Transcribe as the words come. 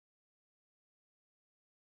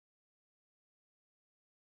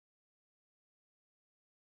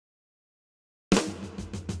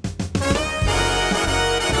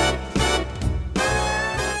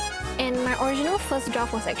first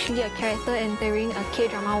draft was actually a character entering a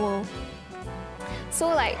K-drama world. So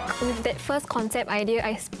like with that first concept idea,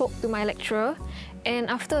 I spoke to my lecturer, and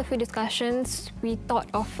after a few discussions, we thought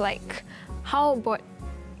of like how about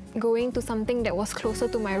going to something that was closer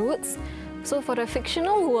to my roots. So for the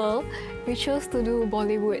fictional world, we chose to do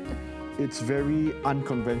Bollywood. It's very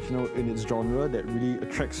unconventional in its genre that really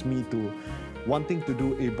attracts me to wanting to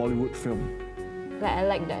do a Bollywood film. Like, I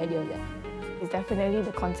like the idea of that. It's definitely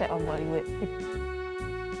the concept of Bollywood.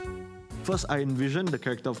 First, I envisioned the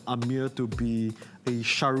character of Amir to be a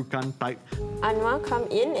Shah Rukh Khan type. Anwar come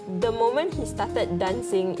in, the moment he started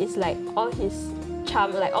dancing, it's like all his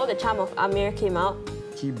charm, like all the charm of Amir came out.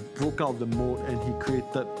 He broke out of the mold and he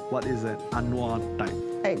created what is an Anwar type.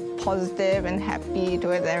 Like positive and happy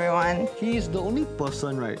towards everyone. He is the only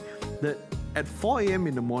person, right, that at 4 a.m.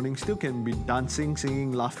 in the morning still can be dancing,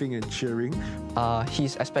 singing, laughing and cheering.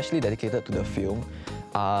 He's especially dedicated to the film.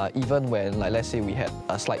 Even when, like, let's say we had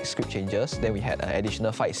slight script changes, then we had an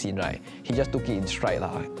additional fight scene, right? He just took it in stride.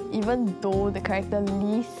 Even though the character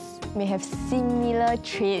Liz may have similar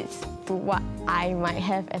traits to what I might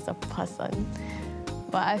have as a person,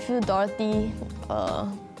 but I feel Dorothy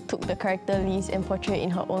took the character Liz and portrayed it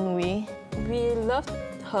in her own way. We loved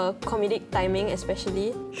her comedic timing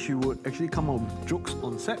especially. She would actually come up with jokes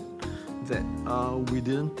on set that we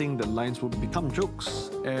didn't think the lines would become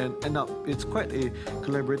jokes and end up, it's quite a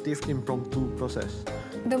collaborative, impromptu process.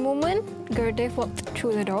 The moment Gurdev walked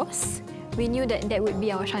through the doors, we knew that that would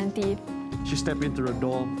be our Shanti. She stepped into the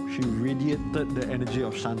door, she radiated the energy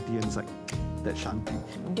of Shanti and it's like, that's Shanti.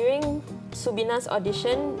 During Subina's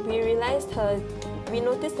audition, we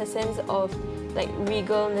noticed her sense of like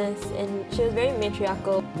regalness and she was very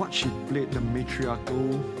matriarchal. What she played, the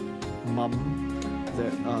matriarchal mum,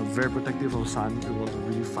 that very protective of son, it was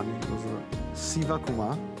really funny. It was Siva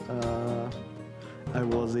Kumar. I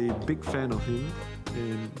was a big fan of him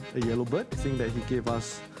in A Yellow Bird. I think that he gave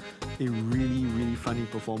us a really, really funny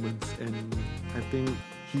performance and I think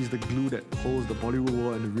he's the glue that holds the Bollywood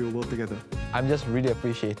world and the real world together. I'm just really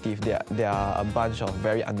appreciative. They are a bunch of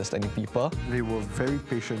very understanding people. They were very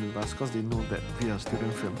patient with us because they know that we are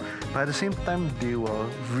student film. But at the same time, they were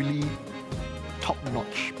really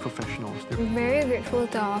top-notch professionals. I'm very grateful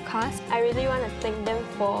to our cast. I really want to thank them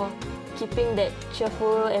for keeping that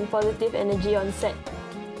cheerful and positive energy on set.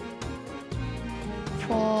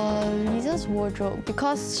 For Lisa's wardrobe,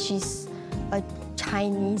 because she's a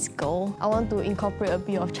Chinese girl, I want to incorporate a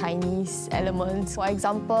bit of Chinese elements. For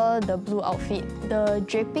example, the blue outfit. The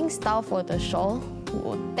draping style for the shawl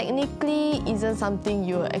technically isn't something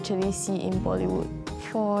you actually see in Bollywood.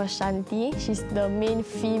 For Shanti, she's the main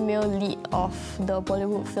female lead of the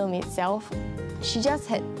Bollywood film itself. She just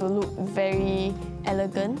had to look very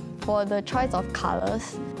elegant. For the choice of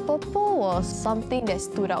colours, purple was something that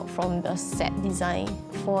stood out from the set design.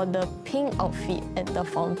 For the pink outfit at the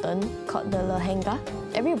fountain, called the lehenga,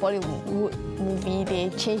 every Bollywood movie, they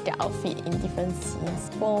change their outfit in different scenes.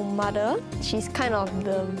 For Mother, she's kind of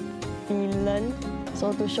the villain,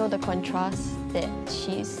 so to show the contrast that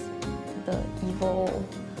she's the evil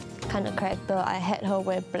kind of character, I had her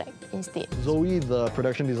wear black instead. Zoe, the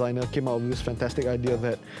production designer, came up with this fantastic idea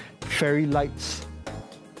that fairy lights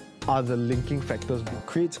are the linking factors. It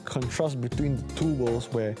creates contrast between the two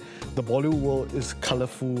worlds where the Bollywood world is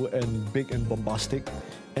colourful and big and bombastic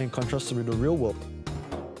and contrasts with the real world.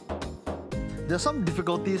 There are some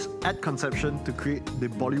difficulties at conception to create the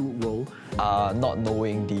Bollywood world. Not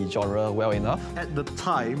knowing the genre well enough. At the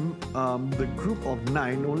time, the group of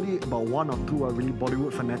 9, only about 1 or 2 are really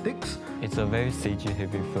Bollywood fanatics. It's a very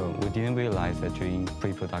CG-heavy film. We didn't realize that during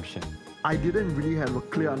pre-production. I didn't really have a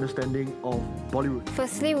clear understanding of Bollywood.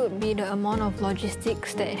 Firstly would be the amount of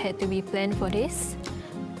logistics that had to be planned for this.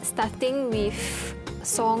 Starting with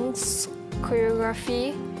songs,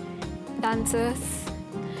 choreography, dancers,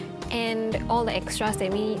 and all the extras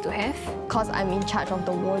that we need to have. Because I'm in charge of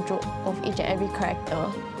the wardrobe of each and every character,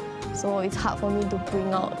 so it's hard for me to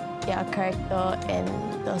bring out their character and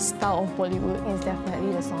the style of Bollywood. It's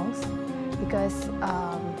definitely the songs, because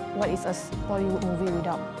what is a Bollywood movie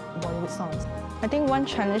without Bollywood songs? I think one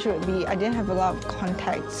challenge would be I didn't have a lot of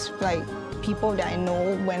contacts, like people that I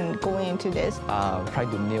know when going into this. Try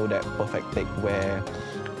to nail that perfect take where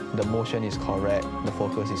the motion is correct, the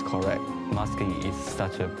focus is correct. Masking is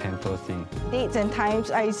such a painful thing. Dates and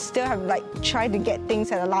times, I still have tried to get things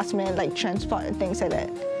at the last minute, like transport and things like that.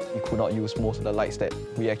 We could not use most of the lights that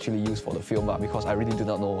we actually use for the film because I really do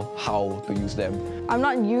not know how to use them. I'm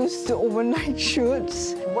not used to overnight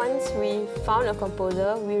shoots. Once we found a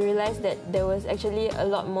composer, we realized that there was actually a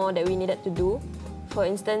lot more that we needed to do. For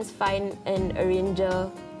instance, find an arranger.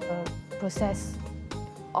 The process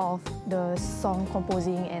of the song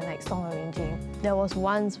composing and like song arranging. There was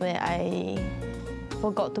once where I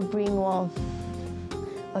forgot to bring one of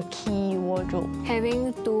a key wardrobe.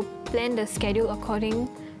 Having to plan the schedule according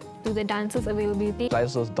to the dancers' availability. Like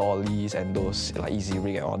those dollies and those like easy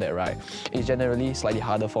rig and all that, right? It's generally slightly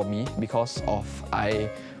harder for me because of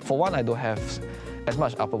for one, I don't have as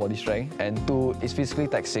much upper body strength, and two, it's physically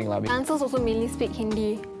taxing. Dancers also mainly speak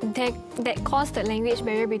Hindi. That caused the language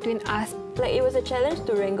barrier between us. Like, it was a challenge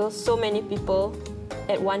to wrangle so many people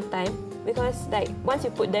at one time, because like once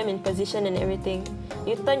you put them in position and everything,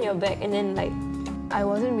 you turn your back and then like... I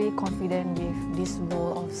wasn't really confident with this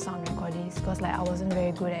role of sound recordings because like I wasn't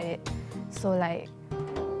very good at it. So like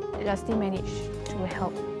Justin managed to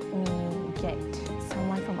help me get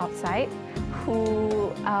someone from outside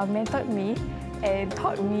who mentored me and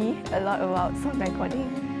taught me a lot about sound recording.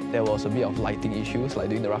 There was a bit of lighting issues, like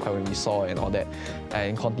during the rough when we saw and all that,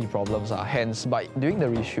 and Conti problems. Hence, but during the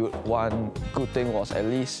reshoot, one good thing was at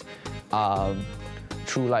least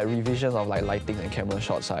through like revisions of like lighting and camera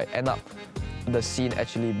shots, the scene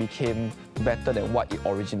actually became better than what it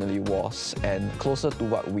originally was and closer to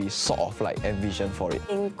what we sort of like envisioned for it.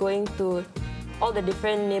 In going to all the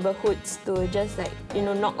different neighborhoods to just like, you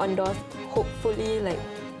know, knock on doors, hopefully like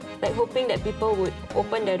hoping that people would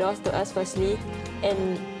open their doors to us firstly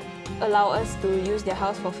and allow us to use their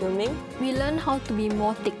house for filming. We learn how to be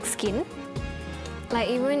more thick-skinned. Like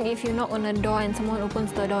even if you knock on a door and someone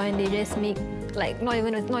opens the door and they just make like not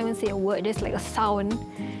even say a word, just like a sound,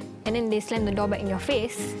 and then they slam the door back in your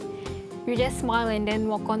face, you just smile and then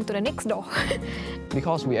walk on to the next door.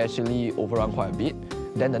 Because we actually overrun quite a bit,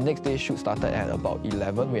 then the next day shoot started at about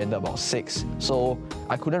 11, we ended about 6. So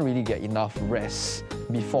I couldn't really get enough rest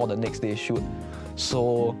before the next day shoot.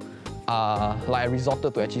 So I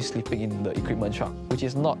resorted to actually sleeping in the equipment truck, which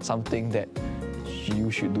is not something that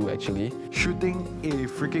you should do actually. Shooting a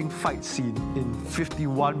freaking fight scene in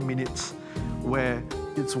 51 minutes where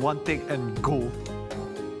it's one take and go.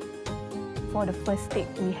 For the first take,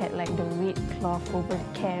 we had like the red cloth over the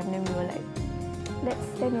cam, then we were like, let's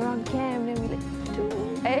stand around cam, then we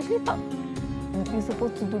like, I actually thought you're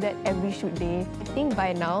supposed to do that every shoot day. I think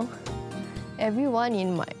by now, everyone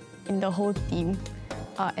in the whole team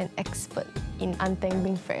are an expert in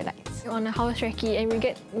untangling fairy lights. On a house recce and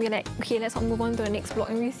we're like, okay, let's move on to the next block,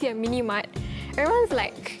 and we see a mini mart. Everyone's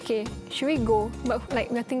like, okay, should we go? But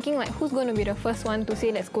like we're thinking like, who's going to be the first one to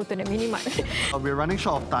say let's go to the mini mart? We're running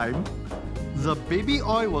short of time. The baby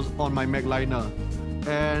oil was on my mag liner,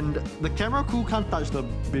 and the camera crew can't touch the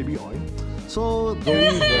baby oil. So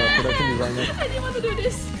Zoe, the production designer. I didn't want to do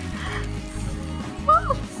this.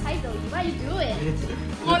 Hi Zoe, what are you doing?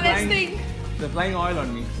 Let's think. They're applying oil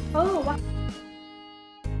on me. Oh, what?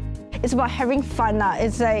 It's about having fun.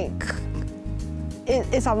 It's like,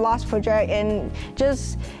 it's our last project and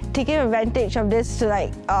just taking advantage of this to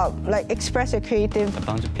like express your creative. A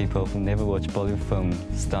bunch of people who never watched Bollywood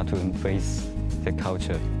film start to embrace their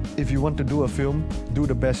culture. If you want to do a film, do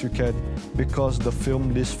the best you can, because the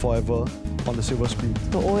film lives forever on the silver screen.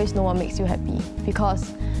 To always know what makes you happy,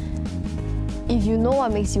 because if you know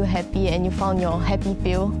what makes you happy and you found your happy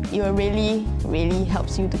pill, it will really, really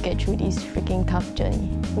helps you to get through this freaking tough journey.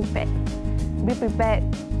 Be prepared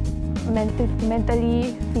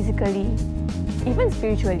mentally, physically, even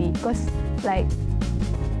spiritually, because like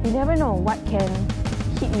you never know what can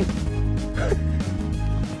hit you.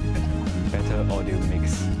 Better audio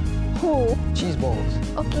mix. Who? Cheese balls.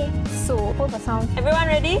 Okay, so hold the sound. Everyone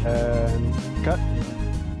ready? And cut.